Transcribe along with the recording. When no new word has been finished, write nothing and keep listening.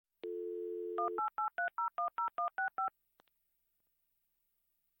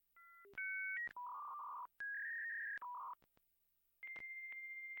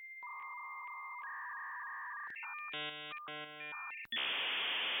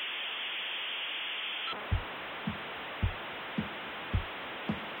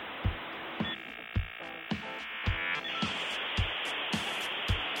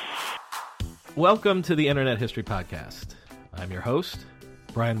Welcome to the Internet History Podcast. I'm your host,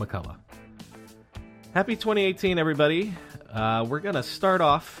 Brian McCullough. Happy 2018, everybody. We're going to start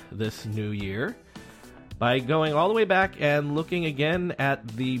off this new year by going all the way back and looking again at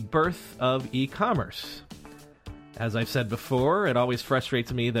the birth of e-commerce. As I've said before, it always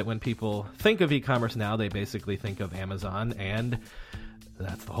frustrates me that when people think of e-commerce now, they basically think of Amazon, and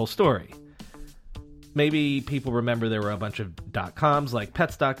that's the whole story. Maybe people remember there were a bunch of .coms like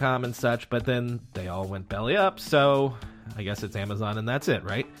pets.com and such, but then they all went belly up, so I guess it's Amazon and that's it,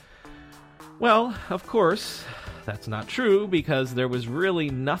 right? Well, of course, that's not true because there was really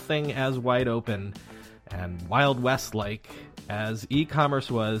nothing as wide open and Wild West-like as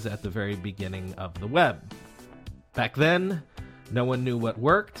e-commerce was at the very beginning of the web. Back then, no one knew what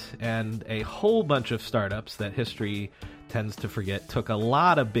worked, and a whole bunch of startups that history tends to forget took a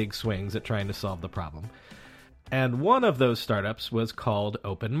lot of big swings at trying to solve the problem. And one of those startups was called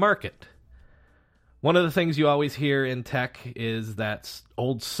Open Market. One of the things you always hear in tech is that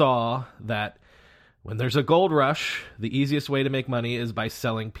old saw that when there's a gold rush, the easiest way to make money is by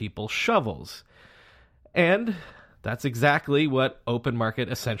selling people shovels. And that's exactly what Open Market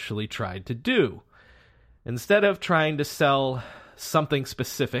essentially tried to do. Instead of trying to sell something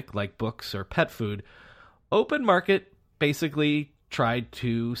specific like books or pet food, Open Market basically tried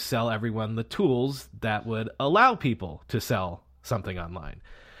to sell everyone the tools that would allow people to sell something online.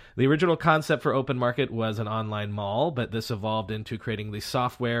 The original concept for Open Market was an online mall, but this evolved into creating the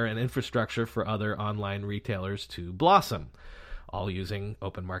software and infrastructure for other online retailers to blossom, all using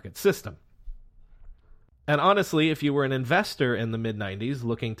Open Market's system. And honestly, if you were an investor in the mid-90s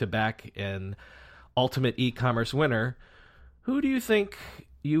looking to back an ultimate e-commerce winner, who do you think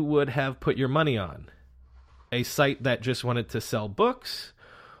you would have put your money on? A site that just wanted to sell books,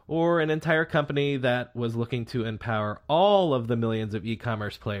 or an entire company that was looking to empower all of the millions of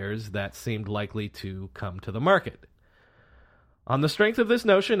e-commerce players that seemed likely to come to the market? On the strength of this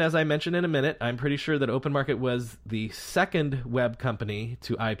notion, as I mentioned in a minute, I'm pretty sure that Open Market was the second web company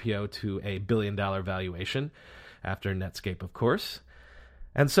to IPO to a billion-dollar valuation, after Netscape, of course.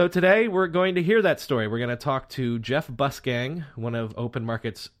 And so today we're going to hear that story. We're going to talk to Jeff Bussgang, one of Open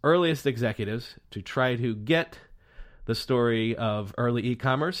Market's earliest executives, to try to get the story of early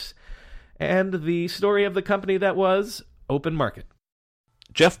e-commerce and the story of the company that was Open Market.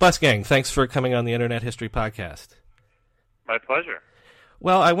 Jeff Bussgang, thanks for coming on the Internet History Podcast. My pleasure.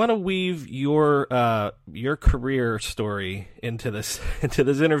 Well, I want to weave your career story into this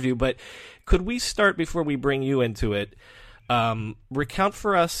interview, but could we start before we bring you into it? Recount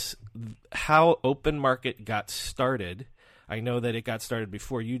for us how Open Market got started. I know that it got started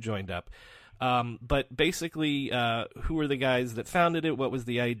before you joined up, but basically, who were the guys that founded it? What was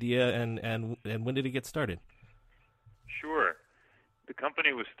the idea, and when did it get started? Sure. The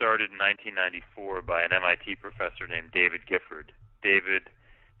company was started in 1994 by an MIT professor named David Gifford. David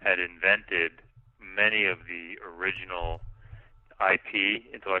had invented many of the original IP,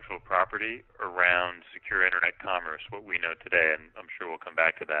 intellectual property, around secure internet commerce, what we know today, and I'm sure we'll come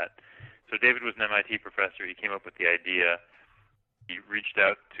back to that. So David was an MIT professor. He came up with the idea. He reached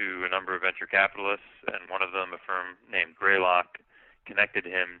out to a number of venture capitalists, and one of them, a firm named Greylock, connected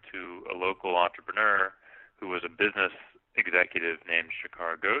him to a local entrepreneur who was a business executive named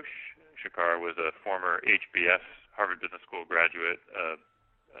Shekhar Ghosh. Shekhar was a former HBS, Harvard Business School graduate,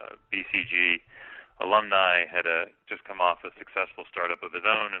 BCG alumni, had just come off a successful startup of his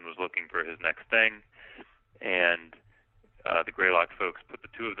own and was looking for his next thing. And the Greylock folks put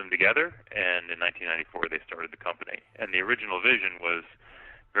the two of them together, and in 1994 they started the company. And the original vision was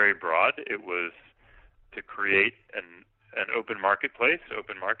very broad. It was to create an open marketplace,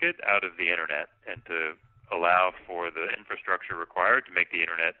 open market, out of the internet, and to allow for the infrastructure required to make the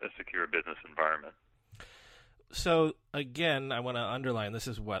internet a secure business environment. So, again, I want to underline, this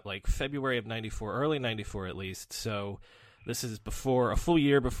is what, like February of 94, early 94 at least, so this is before, a full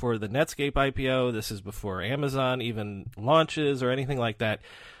year before the Netscape IPO, this is before Amazon even launches or anything like that.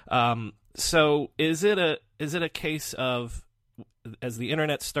 So is it a case of, as the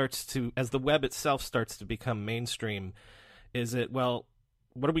internet as the web itself starts to become mainstream, is it, well,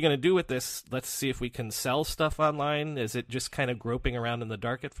 what are we going to do with this? Let's see if we can sell stuff online. Is it just kind of groping around in the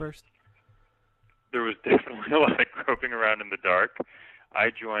dark at first? There was definitely a lot of groping around in the dark.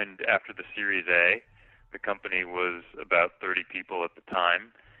 I joined after the Series A. The company was about 30 people at the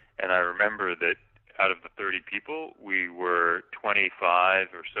time, and I remember that out of the 30 people, we were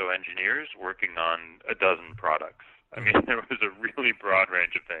 25 or so engineers working on a dozen products. I mean, there was a really broad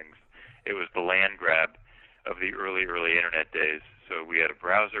range of things. It was the land grab of the early internet days. So we had a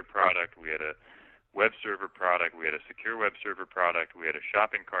browser product, we had a web server product, we had a secure web server product, we had a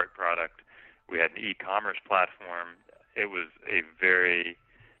shopping cart product, We had an e-commerce platform. It was a very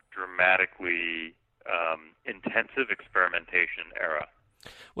dramatically intensive experimentation era.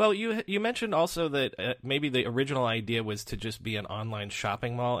 Well, you mentioned also that maybe the original idea was to just be an online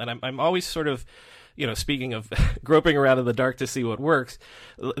shopping mall, and I'm always sort of, speaking of groping around in the dark to see what works,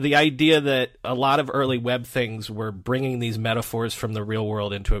 the idea that a lot of early web things were bringing these metaphors from the real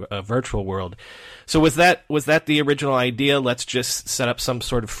world into a virtual world. So was that the original idea? Let's just set up some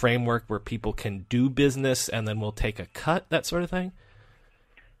sort of framework where people can do business, and then we'll take a cut, that sort of thing?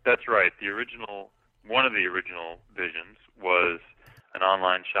 That's right. One of the original visions was an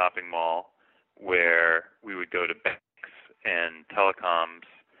online shopping mall where we would go to banks and telecoms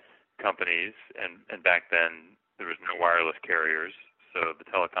companies, and back then there was no wireless carriers, so the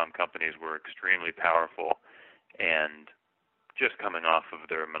telecom companies were extremely powerful and just coming off of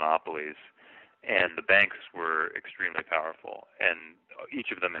their monopolies, and the banks were extremely powerful, and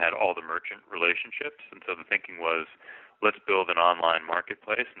each of them had all the merchant relationships, and so the thinking was, let's build an online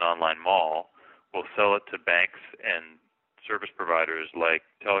marketplace, an online mall. We'll sell it to banks and service providers like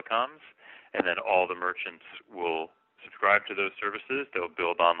telecoms, and then all the merchants will subscribe to those services. They'll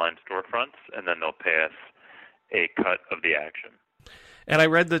build online storefronts, and then they'll pay us a cut of the action. And I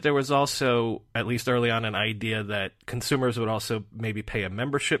read that there was also, at least early on, an idea that consumers would also maybe pay a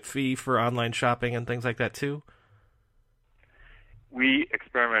membership fee for online shopping and things like that too? We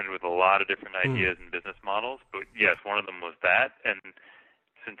experimented with a lot of different ideas and business models, but yes, one of them was that. And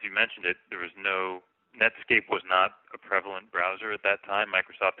since you mentioned it, Netscape was not a prevalent browser at that time.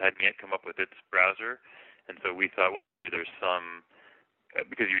 Microsoft hadn't yet come up with its browser, and so we thought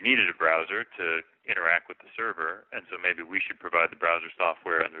because you needed a browser to interact with the server, and so maybe we should provide the browser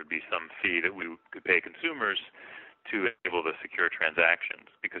software, and there would be some fee that we could pay consumers to enable the secure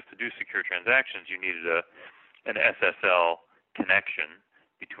transactions. Because to do secure transactions, you needed an SSL connection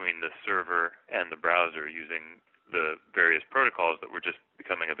between the server and the browser using the various protocols that were just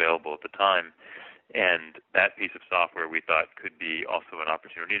becoming available at the time. And that piece of software we thought could be also an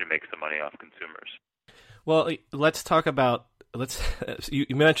opportunity to make some money off consumers. Well, let's talk about,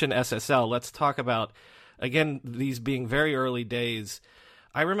 you mentioned SSL. Let's talk about, again, these being very early days.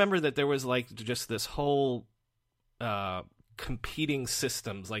 I remember that there was like just this whole competing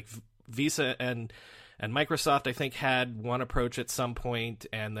systems, like Visa and Microsoft, I think, had one approach at some point,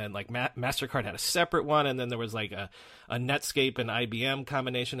 and then like MasterCard had a separate one, and then there was like a Netscape and IBM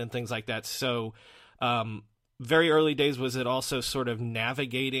combination and things like that. So very early days, was it also sort of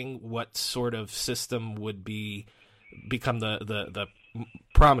navigating what sort of system would become the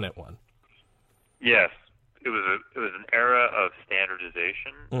prominent one? Yes. It was an era of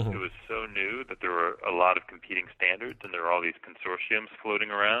standardization. Mm-hmm. It was so new that there were a lot of competing standards, and there were all these consortiums floating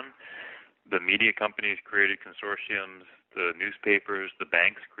around. The media companies created consortiums, the newspapers, the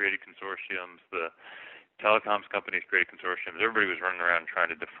banks created consortiums, the telecoms companies created consortiums. Everybody was running around trying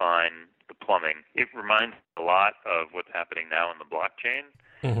to define the plumbing. It reminds a lot of what's happening now in the blockchain,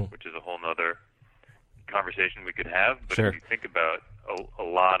 which is a whole nother conversation we could have. But Sure. If you think about a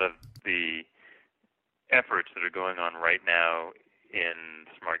lot of the efforts that are going on right now in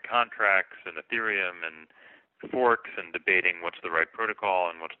smart contracts and Ethereum and forks and debating what's the right protocol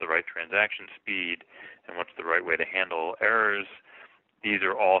and what's the right transaction speed and what's the right way to handle errors, these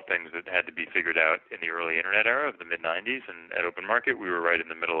are all things that had to be figured out in the early internet era of the mid-90s, and at Open Market we were right in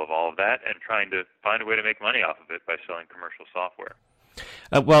the middle of all of that and trying to find a way to make money off of it by selling commercial software.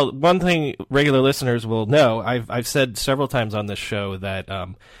 Well, one thing regular listeners will know, I've said several times on this show that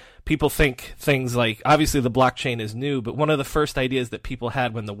people think things like, obviously the blockchain is new, but one of the first ideas that people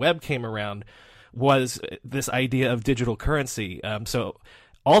had when the web came around was this idea of digital currency. So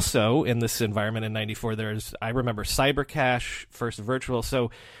also in this environment in 94, I remember Cybercash, first virtual.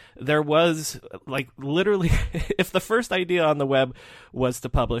 So there was like literally, if the first idea on the web was to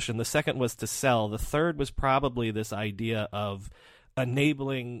publish and the second was to sell, the third was probably this idea of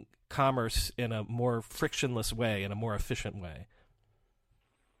enabling commerce in a more frictionless way, in a more efficient way.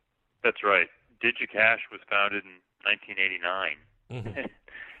 That's right. DigiCash was founded in 1989.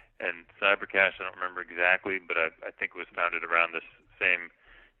 And Cybercash, I don't remember exactly, but I think it was founded around this same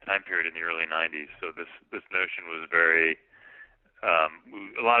time period in the early 90s. So this notion was very,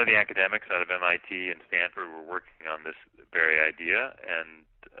 a lot of the academics out of MIT and Stanford were working on this very idea, and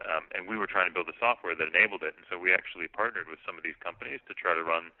we were trying to build a software that enabled it. And so we actually partnered with some of these companies to try to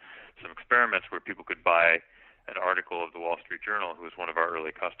run some experiments where people could buy an article of the Wall Street Journal, who was one of our early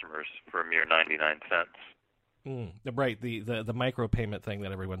customers, for a mere 99 cents. Right, the micropayment thing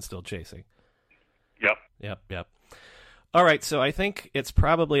that everyone's still chasing. Yep. Yep. All right, so I think it's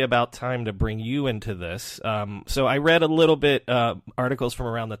probably about time to bring you into this. So I read a little bit articles from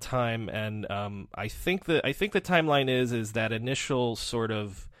around the time, and I think the timeline is that initial sort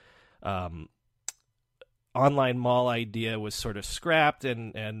of online mall idea was sort of scrapped,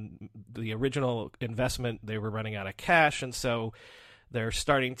 and the original investment, they were running out of cash, and so they're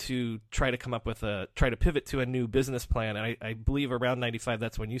starting to try to pivot to a new business plan. And I believe around 95,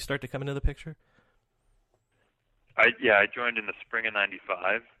 that's when you start to come into the picture. I joined in the spring of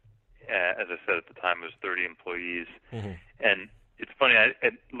 '95. As I said, at the time, it was 30 employees. Mm-hmm. And it's funny,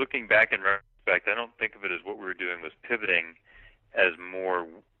 looking back in retrospect, I don't think of it as what we were doing was pivoting, as more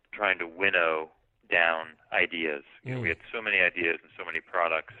trying to winnow down ideas. You know, we had so many ideas and so many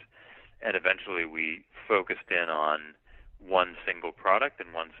products, and eventually we focused in on one single product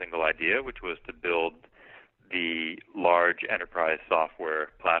and one single idea, which was to build the large enterprise software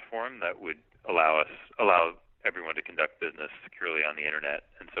platform that would allow everyone to conduct business securely on the internet.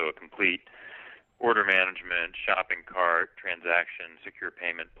 And so a complete order management, shopping cart, transaction, secure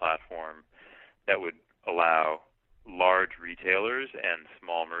payment platform that would allow large retailers and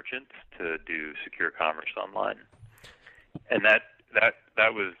small merchants to do secure commerce online. And that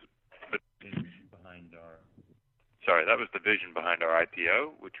was the vision behind our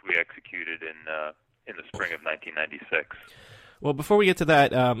IPO, which we executed in the spring of 1996. Well, before we get to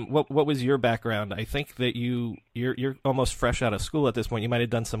that, what was your background? I think that you're almost fresh out of school at this point. You might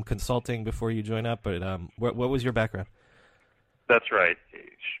have done some consulting before you joined up, but what was your background? That's right.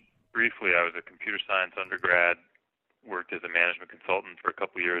 Briefly, I was a computer science undergrad, worked as a management consultant for a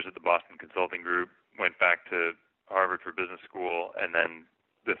couple of years at the Boston Consulting Group, went back to Harvard for business school, and then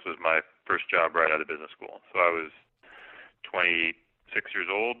this was my first job right out of business school. So I was 26 years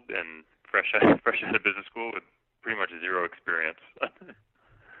old and fresh out of business school with pretty much zero experience.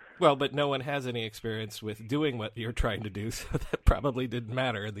 Well, but no one has any experience with doing what you're trying to do, so that probably didn't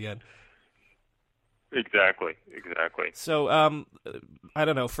matter in the end. Exactly. So, I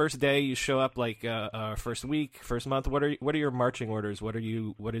don't know. First day, you show up like first week, first month. What are your marching orders? What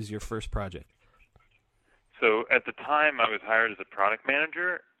is your first project? So at the time, I was hired as a product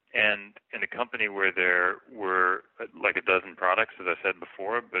manager, and in a company where there were like a dozen products, as I said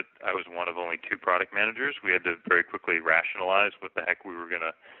before, but I was one of only 2 product managers. We had to very quickly rationalize what the heck we were going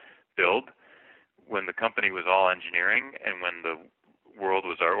to build. When the company was all engineering and when the world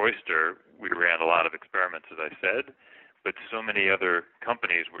was our oyster, we ran a lot of experiments, as I said, but so many other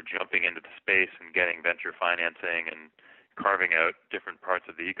companies were jumping into the space and getting venture financing and carving out different parts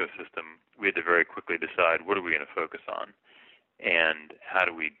of the ecosystem. We had to very quickly decide, what are we going to focus on? And how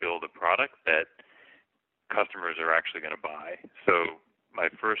do we build a product that customers are actually going to buy? So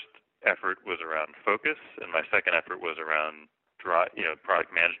my first effort was around focus, and my second effort was around product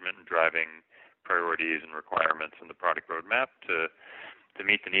management and driving priorities and requirements in the product roadmap to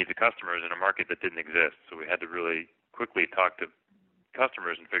meet the needs of customers in a market that didn't exist. So we had to really quickly talk to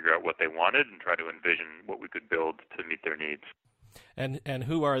customers and figure out what they wanted and try to envision what we could build to meet their needs. And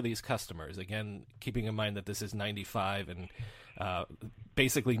who are these customers? Again, keeping in mind that this is 95 and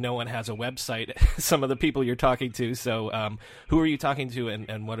basically no one has a website, some of the people you're talking to. So who are you talking to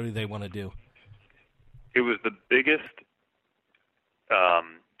and what do they want to do? It was the biggest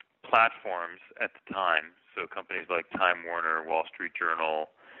platforms at the time. So companies like Time Warner, Wall Street Journal,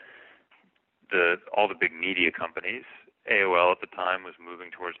 all the big media companies. AOL at the time was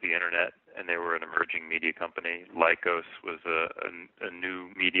moving towards the internet, and they were an emerging media company. Lycos was a new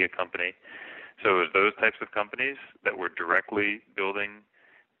media company. So it was those types of companies that were directly building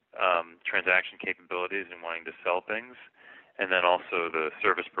transaction capabilities and wanting to sell things, and then also the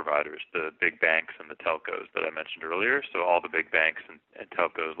service providers, the big banks and the telcos that I mentioned earlier. So all the big banks and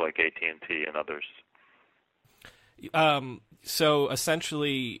telcos like AT&T and others. So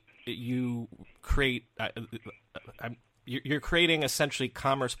essentially, you create. You're creating essentially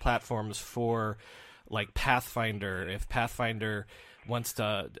commerce platforms for like Pathfinder. If Pathfinder wants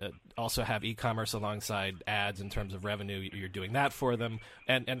to also have e-commerce alongside ads in terms of revenue, you're doing that for them.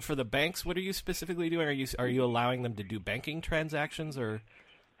 And for the banks, what are you specifically doing? Are you allowing them to do banking transactions or?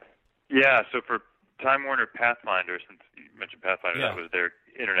 Yeah, so for Time Warner Pathfinder, since you mentioned Pathfinder, That was their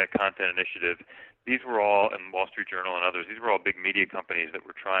internet content initiative. These were all, and Wall Street Journal and others, these were all big media companies that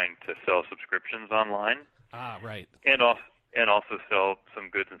were trying to sell subscriptions online. Ah, right. And also sell some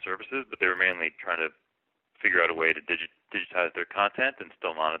goods and services, but they were mainly trying to figure out a way to digitize their content and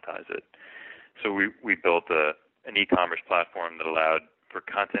still monetize it. So we built an e-commerce platform that allowed for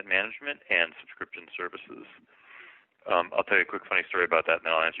content management and subscription services. I'll tell you a quick funny story about that, and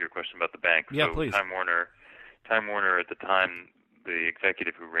then I'll answer your question about the bank. Yeah, so please. Time Warner at the time, the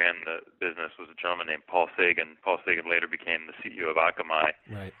executive who ran the business was a gentleman named Paul Sagan. Paul Sagan later became the CEO of Akamai,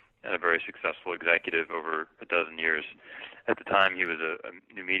 Right. and a very successful executive over a dozen years. At the time, he was a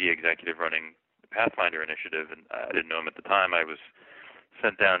new media executive running the Pathfinder initiative, and I didn't know him at the time. I was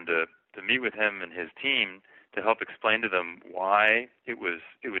sent down to meet with him and his team to help explain to them why it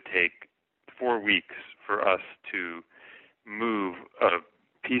would take 4 weeks for us to move a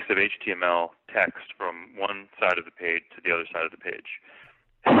piece of HTML text from one side of the page to the other side of the page.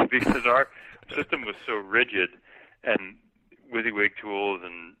 Because our system was so rigid, and WYSIWYG tools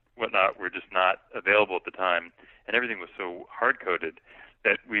and whatnot were just not available at the time, and everything was so hard-coded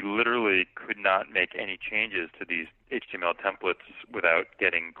that we literally could not make any changes to these HTML templates without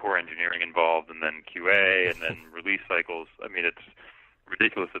getting core engineering involved, and then QA, and then release cycles. I mean, it's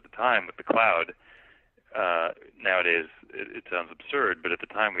ridiculous at the time with the cloud. Nowadays, it sounds absurd, but at the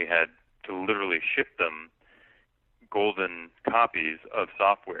time we had to literally ship them golden copies of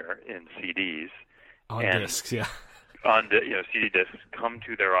software in CDs. On discs, yeah. On CD discs, come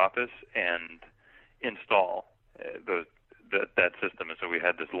to their office and install that system. And so we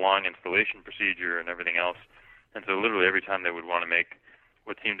had this long installation procedure and everything else. And so literally every time they would want to make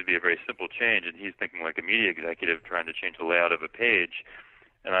what seemed to be a very simple change, and he's thinking like a media executive trying to change the layout of a page,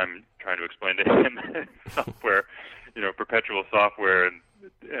 and I'm trying to explain to him software, perpetual software and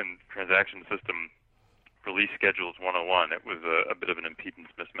transaction system release schedules 101. It was a bit of an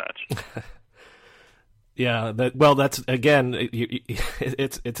impedance mismatch. Yeah, that's again,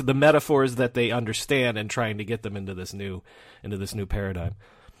 it's the metaphors that they understand and trying to get them into this new paradigm.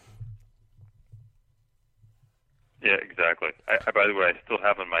 Yeah, exactly. I by the way, I still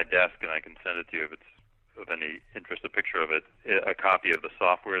have on my desk, and I can send it to you if it's of any interest, a picture of it, a copy of the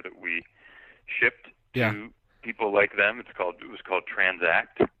software that we shipped to people like them. It was called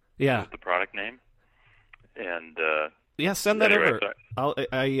Transact. Yeah, was the product name. And send that anyway,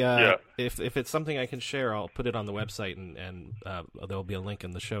 over. If it's something I can share, I'll put it on the website, and there'll be a link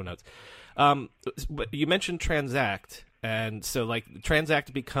in the show notes. But you mentioned Transact, and so like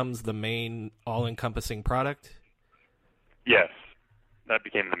Transact becomes the main all-encompassing product. Yes, that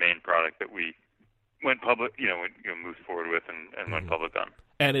became the main product that we went public, moved forward with and went public on.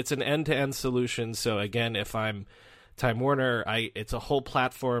 And it's an end-to-end solution. So again, if I'm Time Warner, it's a whole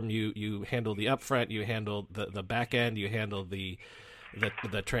platform. You handle the upfront, you handle the back end, you handle the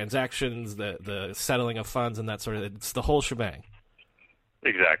transactions, the settling of funds, and that sort of. It's the whole shebang.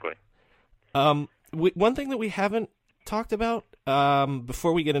 Exactly. One thing that we haven't talked about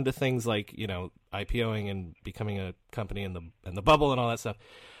before we get into things like IPOing and becoming a company in the bubble and all that stuff.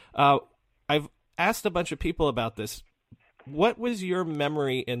 I've asked a bunch of people about this. What was your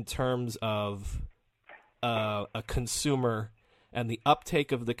memory in terms of a consumer and the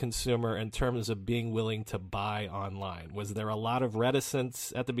uptake of the consumer in terms of being willing to buy online? Was there a lot of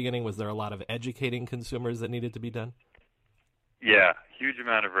reticence at the beginning? Was there a lot of educating consumers that needed to be done? Yeah, huge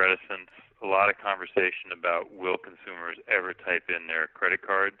amount of reticence, a lot of conversation about will consumers ever type in their credit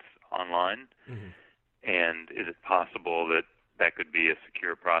cards online? Mm-hmm. And is it possible that could be a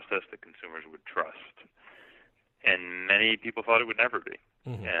secure process that consumers would trust? And many people thought it would never be.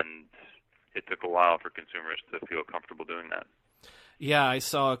 Mm-hmm. And it took a while for consumers to feel comfortable doing that. Yeah, I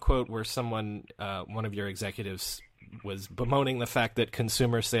saw a quote where someone, one of your executives, was bemoaning the fact that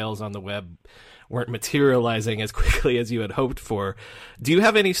consumer sales on the web weren't materializing as quickly as you had hoped for. Do you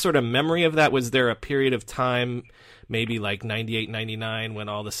have any sort of memory of that? Was there a period of time, maybe like 98, 99, when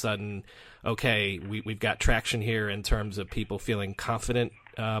all of a sudden, okay, we've got traction here in terms of people feeling confident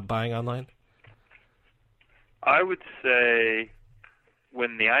buying online? I would say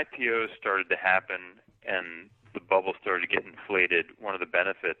when the IPOs started to happen and the bubble started to get inflated, one of the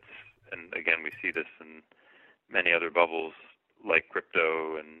benefits, and again we see this in many other bubbles like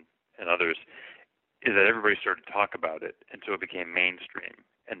crypto and others, is that everybody started to talk about it, and so it became mainstream.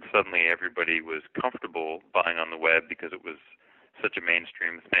 And suddenly everybody was comfortable buying on the web because it was such a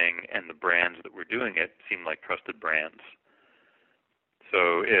mainstream thing, and the brands that were doing it seemed like trusted brands.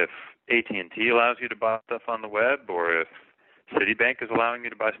 So if AT&T allows you to buy stuff on the web, or if Citibank is allowing you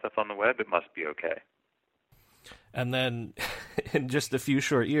to buy stuff on the web, it must be okay. And then in just a few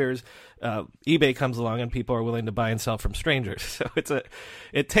short years, eBay comes along and people are willing to buy and sell from strangers. So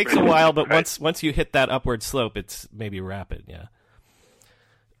it takes a while, but right. once you hit that upward slope, it's maybe rapid. Yeah.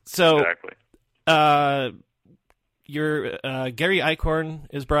 So exactly. Your Gary Eichhorn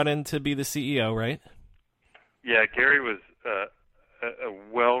is brought in to be the CEO, right? Yeah, Gary was a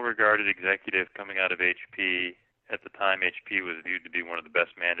well-regarded executive coming out of HP. At the time, HP was viewed to be one of the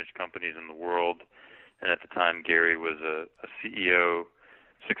best managed companies in the world. And at the time, Gary was a CEO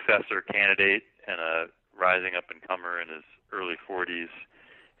successor candidate and a rising up-and-comer in his early 40s,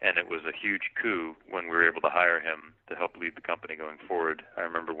 and it was a huge coup when we were able to hire him to help lead the company going forward. I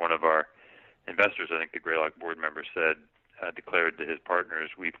remember one of our investors, I think the Greylock board member said, declared to his partners,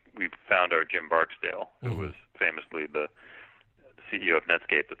 we've found our Jim Barksdale, who was famously the CEO of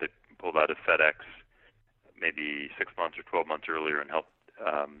Netscape that they pulled out of FedEx maybe 6 months or 12 months earlier and helped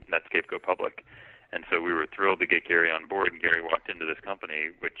Netscape go public. And so we were thrilled to get Gary on board, and Gary walked into this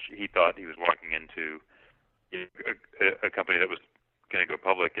company, which he thought he was walking into a company that was going to go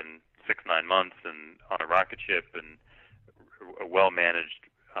public in 6-9 months and on a rocket ship and a well-managed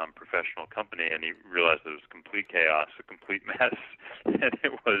professional company, and he realized it was complete chaos, a complete mess, and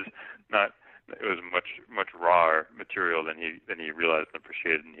it was much rawer material than he realized and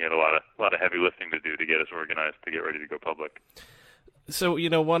appreciated, and he had a lot of heavy lifting to do to get us organized to get ready to go public. So,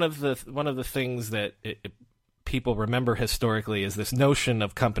 one of the things that people remember historically is this notion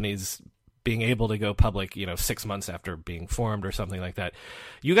of companies being able to go public, 6 months after being formed or something like that.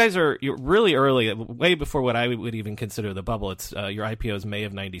 You guys you're really early, way before what I would even consider the bubble. It's your IPO is May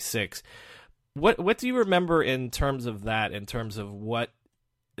of '96. What do you remember in terms of that? In terms of what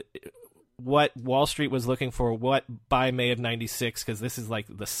Wall Street was looking for? What by May of '96? Because this is like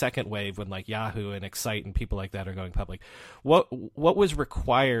the second wave when like Yahoo and Excite and people like that are going public. What was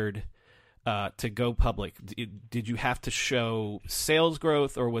required to go public? Did you have to show sales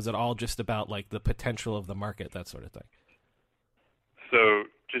growth, or was it all just about like the potential of the market, that sort of thing? So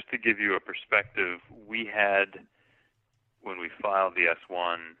just to give you a perspective, we had, when we filed the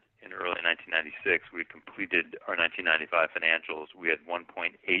S1 in early 1996, we completed our 1995 financials. We had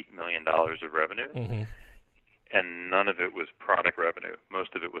 $1.8 million of revenue, and none of it was product revenue.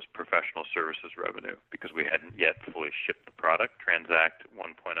 Most of it was professional services revenue because we hadn't yet fully shipped the product. Transact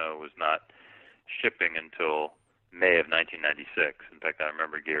 1.0 was not shipping until May of 1996. In fact, I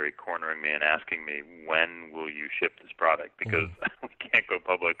remember Gary cornering me and asking me, when will you ship this product? Because we can't go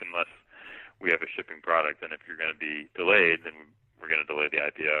public unless we have a shipping product, and if you're going to be delayed, then we're going to delay the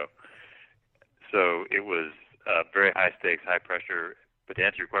IPO. So it was very high stakes, high pressure. But to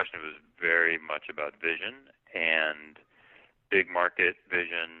answer your question, it was very much about vision and big market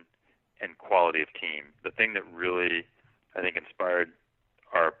vision and quality of team. The thing that really, I think, inspired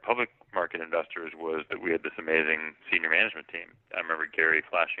our public market investors was that we had this amazing senior management team. I remember Gary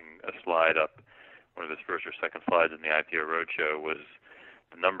flashing a slide up, one of his first or second slides in the IPO roadshow was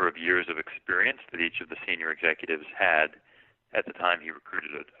the number of years of experience that each of the senior executives had. At the time, he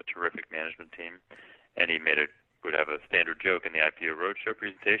recruited a terrific management team, and he would have a standard joke in the IPO roadshow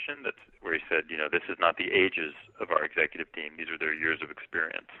presentation where he said, this is not the ages of our executive team. These are their years of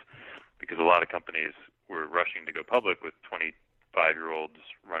experience. Because a lot of companies were rushing to go public with 25-year-olds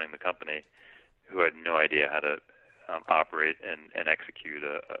running the company who had no idea how to operate and execute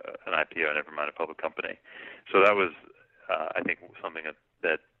an IPO, never mind a public company. So that was, I think, something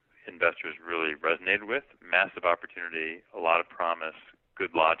that investors really resonated with. Massive opportunity, a lot of promise, good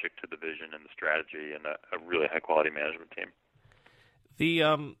logic to the vision and the strategy, and a really high-quality management team.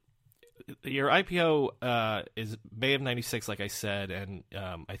 Your IPO is May of '96, like I said, and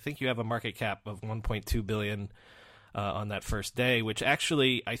I think you have a market cap of $1.2 billion on that first day, which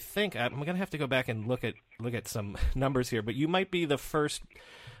actually I think I'm going to have to go back and look at some numbers here, but you might be the first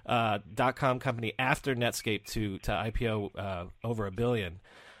 .com company after Netscape to IPO over $1 billion.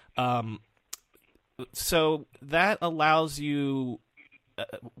 So that allows you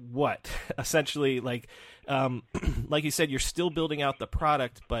what? Essentially, like you said, you're still building out the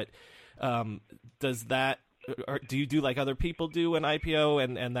product, but does that, or do you do like other people do an IPO,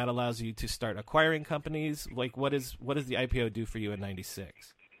 and that allows you to start acquiring companies? Like, what does the IPO do for you in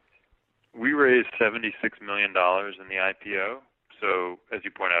 '96? We raised $76 million in the IPO. So, as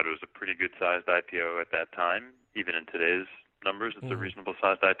you point out, it was a pretty good-sized IPO at that time. Even in today's numbers, it's a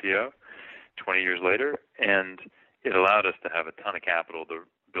reasonable-sized IPO 20 years later. And it allowed us to have a ton of capital to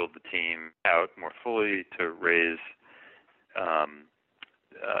build the team out more fully, to raise,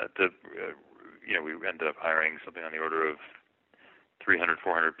 we ended up hiring something on the order of 300,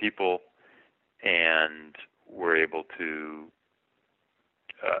 400 people, and were able to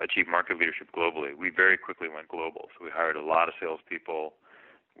achieve market leadership globally. We very quickly went global. So we hired a lot of salespeople.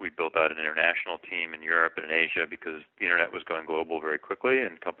 We built out an international team in Europe and in Asia because the internet was going global very quickly,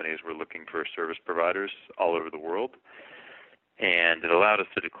 and companies were looking for service providers all over the world. And it allowed us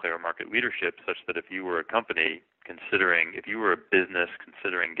to declare market leadership such that if you were a company if you were a business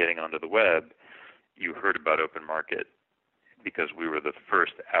considering getting onto the web, you heard about Open Market because we were the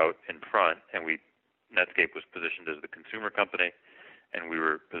first out in front, and Netscape was positioned as the consumer company, and we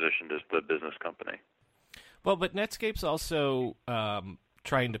were positioned as the business company. Well, but Netscape's also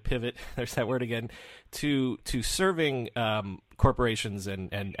trying to pivot, there's that word again, to serving corporations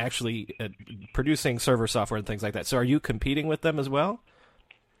and actually producing server software and things like that. So are you competing with them as well?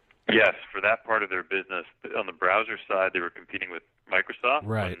 Yes, for that part of their business. On the browser side, they were competing with Microsoft.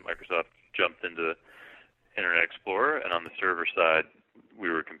 Right. When Microsoft jumped into Internet Explorer, and on the server side, we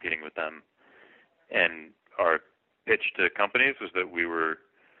were competing with them. And our pitch to companies was that we were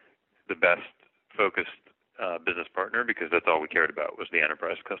the best focused business partner because that's all we cared about was the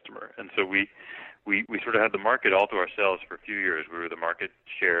enterprise customer. And so we sort of had the market all to ourselves for a few years. We were the market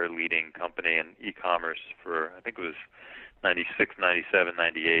share leading company in e-commerce for, I think it was 96, 97,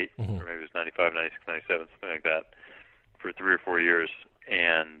 98, or maybe it was 95, 96, 97, something like that, for 3 or 4 years.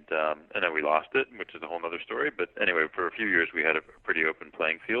 And then we lost it, which is a whole other story. But anyway, for a few years we had a pretty open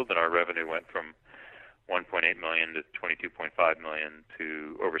playing field, and our revenue went from $1.8 million to $22.5 million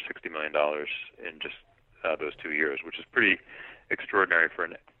to over $60 million in just those 2 years, which is pretty extraordinary for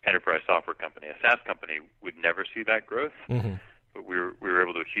an enterprise software company. A SaaS company would never see that growth, but we were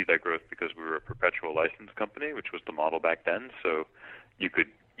able to achieve that growth because we were a perpetual license company, which was the model back then. So you could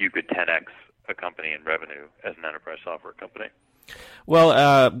 10x a company in revenue as an enterprise software company.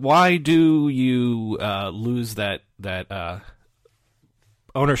 Well, why do you lose that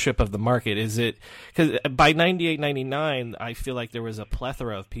ownership of the market? Is it because by 98, 99, I feel like there was a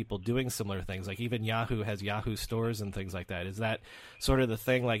plethora of people doing similar things. Like even Yahoo has Yahoo stores and things like that. Is that sort of the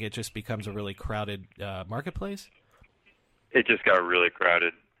thing? Like it just becomes a really crowded marketplace? It just got really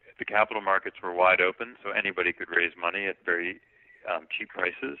crowded. The capital markets were wide open, so anybody could raise money at very cheap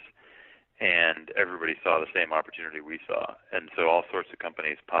prices, and everybody saw the same opportunity we saw. And so all sorts of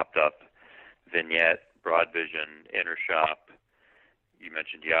companies popped up: Vignette, Broadvision, Intershop. You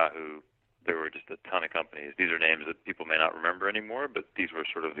mentioned Yahoo. There were just a ton of companies. These are names that people may not remember anymore, but these were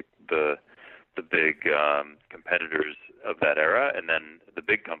sort of the big competitors of that era. And then the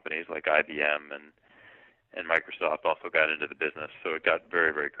big companies like IBM and Microsoft also got into the business. So it got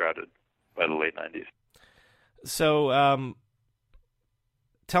very, very crowded by the late 90s. So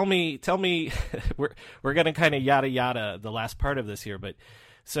tell me, we're going to kind of yada yada the last part of this here, but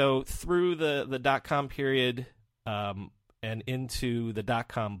so through the .com period and into the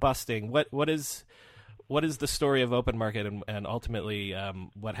 .com busting, what is the story of Open Market and ultimately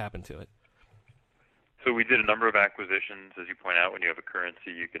what happened to it? So we did a number of acquisitions. As you point out, when you have a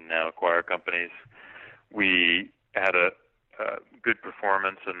currency, you can now acquire companies. We had a good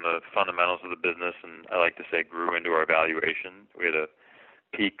performance in the fundamentals of the business, and I like to say grew into our valuation. We had a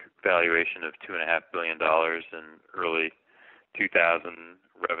peak valuation of $2.5 billion in early 2000,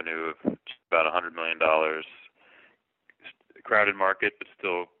 revenue of about $100 million. Crowded market, but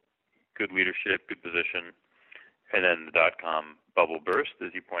still good leadership, good position. And then the .com bubble burst,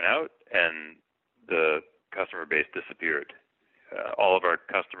 as you point out, and the customer base disappeared. All of our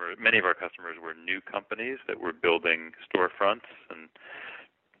customers, many of our customers were new companies that were building storefronts, and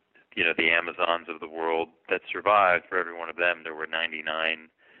the Amazons of the world that survived. For every one of them, there were 99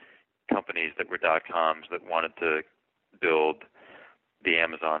 companies that were .coms that wanted to build the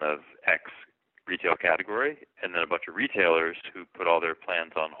Amazon of X retail category, and then a bunch of retailers who put all their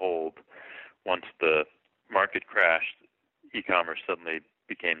plans on hold. Once the market crashed, e-commerce suddenly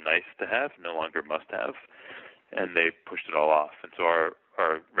became nice to have, no longer must have, and they pushed it all off. And so our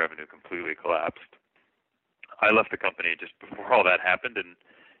revenue completely collapsed. I left the company just before all that happened in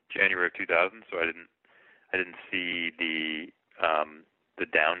January of 2000, so I didn't see the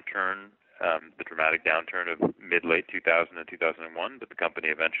downturn, the dramatic downturn of mid-late 2000 and 2001, but the company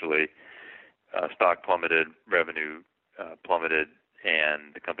eventually stock plummeted, revenue plummeted,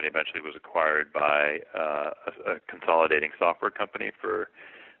 and the company eventually was acquired by a consolidating software company for,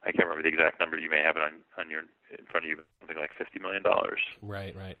 I can't remember the exact number. You may have it in front of you, something like $50 million.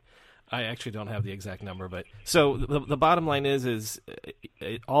 Right. I actually don't have the exact number, but so the bottom line is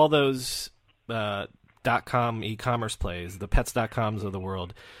all those .com e-commerce plays, the Pets.coms of the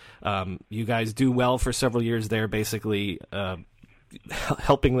world, you guys do well for several years there, basically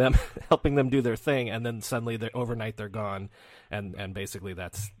helping them do their thing, and then suddenly overnight they're gone, and basically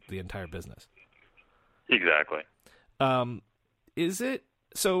that's the entire business. Exactly. Is it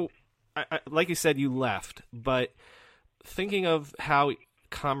so? Like you said, you left, but thinking of how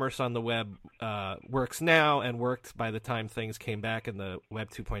commerce on the web works now and worked by the time things came back in the Web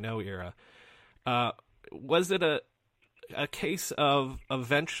 2.0 era, was it a case of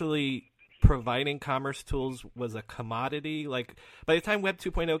eventually providing commerce tools was a commodity? Like by the time Web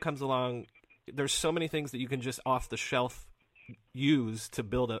 2.0 comes along, there's so many things that you can just off the shelf use to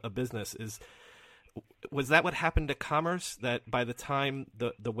build a business. Was that what happened to commerce? That by the time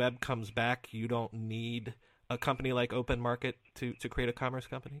the web comes back, you don't need a company like Open Market to create a commerce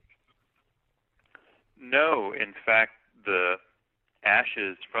company? No, in fact,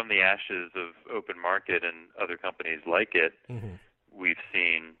 from the ashes of Open Market and other companies like it, Mm-hmm. we've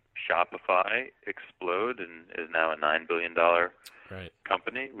seen Shopify explode and is now a $9 billion Right.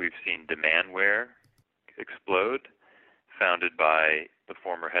 company. We've seen Demandware explode, founded by the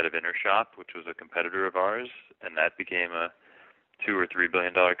former head of InnerShop, which was a competitor of ours, and that became a $2 or $3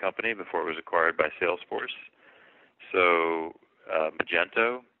 billion company before it was acquired by Salesforce. So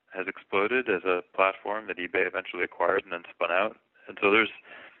Magento has exploded as a platform that eBay eventually acquired and then spun out. And so there's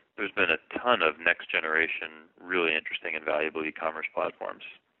been a ton of next generation, really interesting and valuable e-commerce platforms.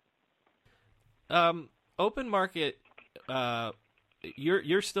 Open Market,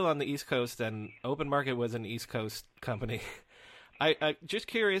 you're still on the East Coast, and Open Market was an East Coast company. I just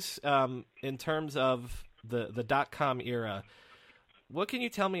curious, in terms of the .com era, what can you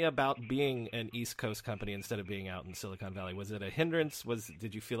tell me about being an East Coast company instead of being out in Silicon Valley? Was it a hindrance?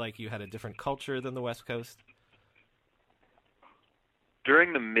 Did you feel like you had a different culture than the West Coast?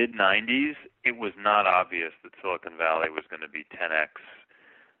 During the mid-'90s, it was not obvious that Silicon Valley was going to be 10x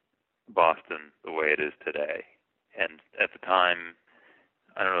Boston the way it is today. And at the time,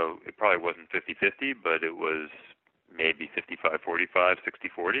 I don't know, it probably wasn't 50-50, but it was maybe 55-45,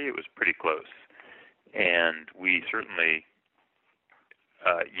 60-40. It was pretty close. And we certainly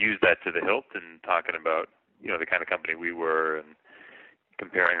used that to the hilt in talking about, the kind of company we were and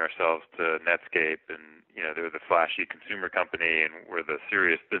comparing ourselves to Netscape, and they were the flashy consumer company and we're the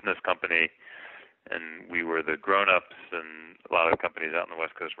serious business company, and we were the grown-ups, and a lot of the companies out on the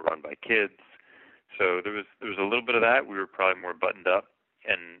West Coast were run by kids. So there was a little bit of that. We were probably more buttoned up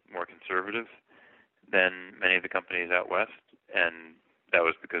and more conservative than many of the companies out west, and that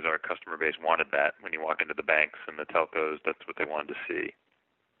was because our customer base wanted that. When you walk into the banks and the telcos, that's what they wanted to see.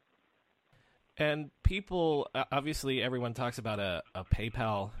 And people, obviously everyone talks about a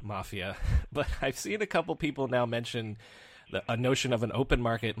PayPal mafia, but I've seen a couple people now mention a notion of an open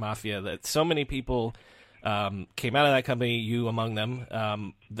market mafia, that so many people came out of that company, you among them,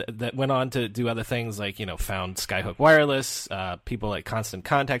 that went on to do other things like, found Skyhook Wireless, people like Constant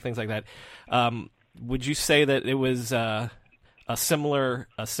Contact, things like that. Would you say that it was a similar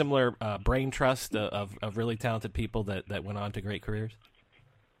brain trust of really talented people that went on to great careers?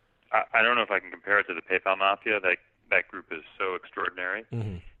 I don't know if I can compare it to the PayPal mafia. That group is so extraordinary.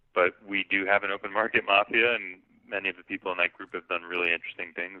 Mm-hmm. But we do have an open market mafia, and many of the people in that group have done really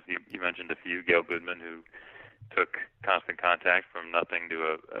interesting things. You mentioned a few. Gail Goodman, who took Constant Contact from nothing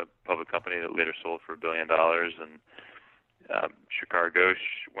to a public company that later sold for $1 billion, and Shikhar Ghosh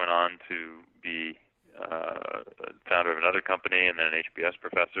went on to be founder of another company and then an HBS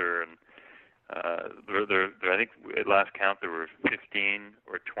professor. And I think at last count there were 15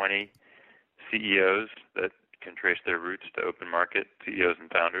 or 20 CEOs that can trace their roots to open market, CEOs and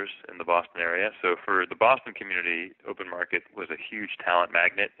founders in the Boston area. So for the Boston community, open market was a huge talent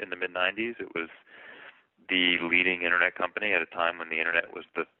magnet in the mid-'90s. It was the leading internet company at a time when the internet was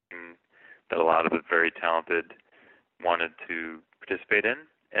the thing that a lot of the very talented wanted to participate in.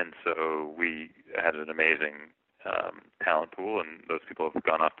 And so we had an amazing talent pool, and those people have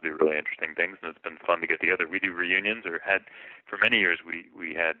gone off to do really interesting things, and it's been fun to get together. We do reunions, or had for many years.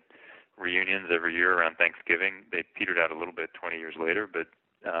 We had reunions every year around Thanksgiving. They petered out a little bit 20 years later, but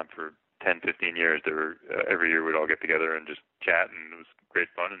for 10, 15 years, every year we'd all get together and just chat, and it was great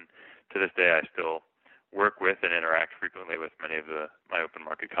fun. And to this day, I still work with and interact frequently with many of my open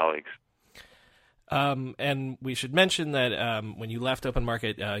market colleagues. And we should mention that when you left Open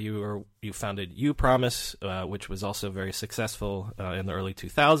Market, you founded eCommerce, which was also very successful in the early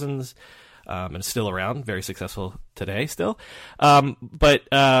 2000s, and still around, very successful today still. But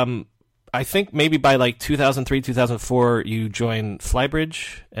I think maybe by like 2003, 2004, you joined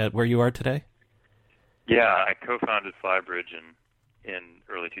Flybridge at where you are today? Yeah, I co-founded Flybridge in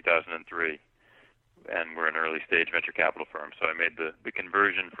early 2003, and we're an early-stage venture capital firm. So I made the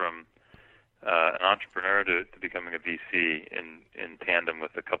conversion from an entrepreneur to becoming a VC in tandem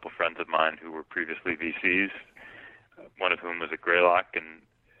with a couple friends of mine who were previously VCs, one of whom was at Greylock, and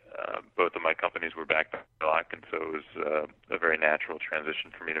both of my companies were backed by Greylock, and so it was a very natural transition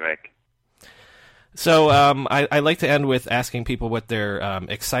for me to make. So I like to end with asking people what they're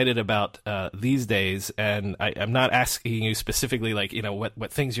excited about these days, and I'm not asking you specifically like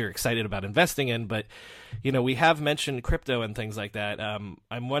what things you're excited about investing in, but we have mentioned crypto and things like that.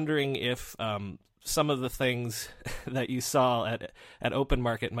 I'm wondering if some of the things that you saw at Open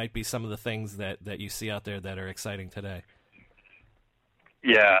Market might be some of the things that you see out there that are exciting today.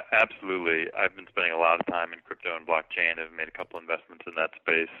 Yeah, absolutely. I've been spending a lot of time in crypto and blockchain. I've made a couple investments in that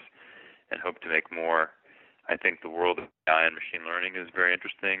space and hope to make more. I think the world of AI and machine learning is very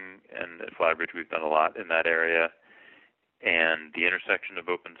interesting, and at Flybridge we've done a lot in that area. And the intersection of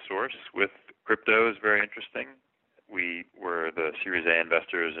open source with crypto is very interesting. We were the Series A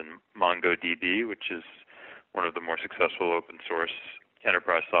investors in MongoDB, which is one of the more successful open source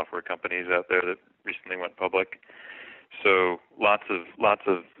enterprise software companies out there that recently went public. So lots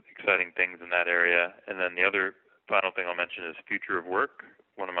of exciting things in that area. And then the other final thing I'll mention is future of work.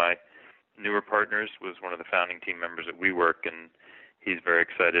 One of my newer partners was one of the founding team members at WeWork, and he's very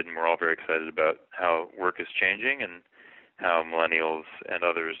excited, and we're all very excited about how work is changing and how millennials and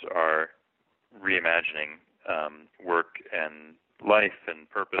others are reimagining work and life and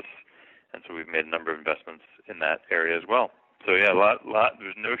purpose. And so we've made a number of investments in that area as well. So yeah,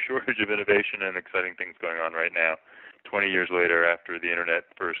 there's no shortage of innovation and exciting things going on right now, 20 years later after the internet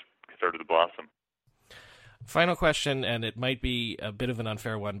first started to blossom. Final question, and it might be a bit of an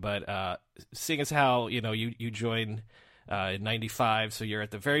unfair one, but seeing as how you joined in '95, so you're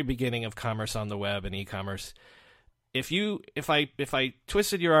at the very beginning of commerce on the web and e-commerce. If I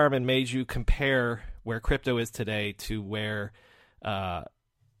twisted your arm and made you compare where crypto is today to where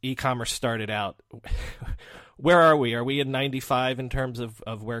e-commerce started out, where are we? Are we in '95 in terms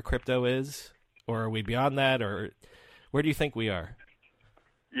of where crypto is, or are we beyond that, or where do you think we are?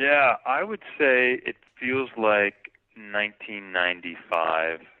 Yeah, I would say it feels like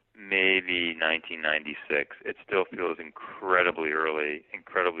 1995, maybe 1996. It still feels incredibly early,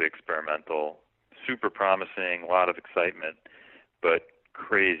 incredibly experimental, super promising, a lot of excitement, but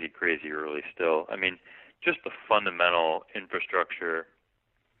crazy, crazy early still. I mean, just the fundamental infrastructure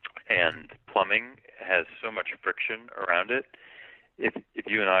and plumbing has so much friction around it. If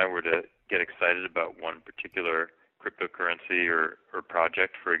you and I were to get excited about one particular cryptocurrency or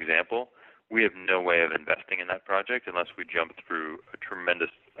project, for example, we have no way of investing in that project unless we jump through a tremendous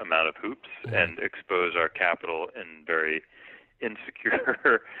amount of hoops and expose our capital in a very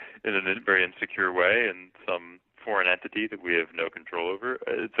insecure way in some foreign entity that we have no control over.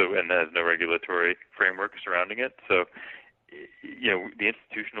 And has no regulatory framework surrounding it. So, the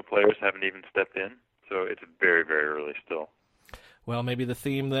institutional players haven't even stepped in. So it's very, very early still. Well, maybe the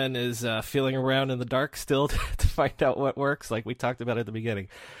theme then is feeling around in the dark still to find out what works, like we talked about at the beginning.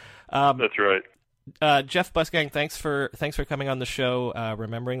 That's right. Jeff Bussgang, thanks for coming on the show,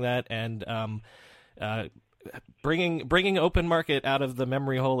 remembering that, and bringing open market out of the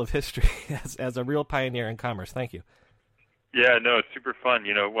memory hole of history as a real pioneer in commerce. Thank you. Yeah, no, it's super fun.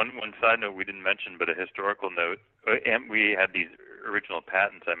 One side note we didn't mention, but a historical note. We had these original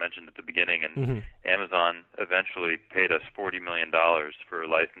patents I mentioned at the beginning, and Amazon eventually paid us $40 million for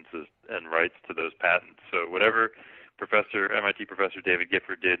licenses and rights to those patents. So whatever MIT professor David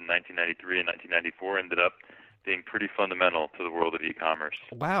Gifford did in 1993 and 1994 ended up being pretty fundamental to the world of e-commerce.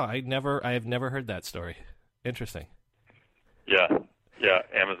 Wow, I have never heard that story. Interesting. Yeah.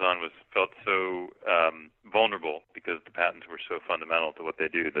 Amazon felt so vulnerable because the patents were so fundamental to what they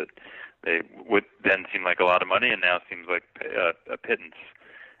do that they would then seem like a lot of money, and now seems like a pittance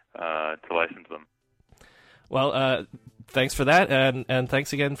to license them. Well, thanks for that, and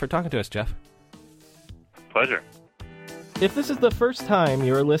thanks again for talking to us, Jeff. Pleasure. If this is the first time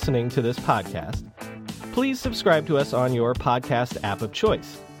you're listening to this podcast, please subscribe to us on your podcast app of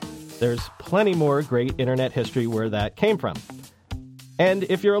choice. There's plenty more great internet history where that came from. And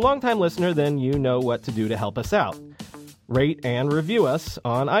if you're a longtime listener, then you know what to do to help us out. Rate and review us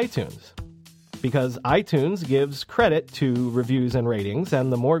on iTunes. Because iTunes gives credit to reviews and ratings,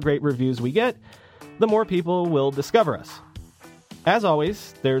 and the more great reviews we get, the more people will discover us. As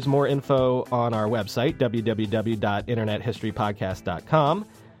always, there's more info on our website, www.internethistorypodcast.com.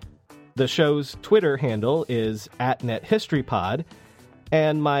 The show's Twitter handle is @NetHistoryPod,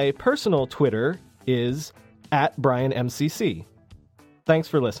 and my personal Twitter is @BrianMCC. Thanks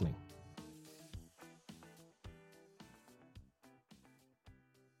for listening.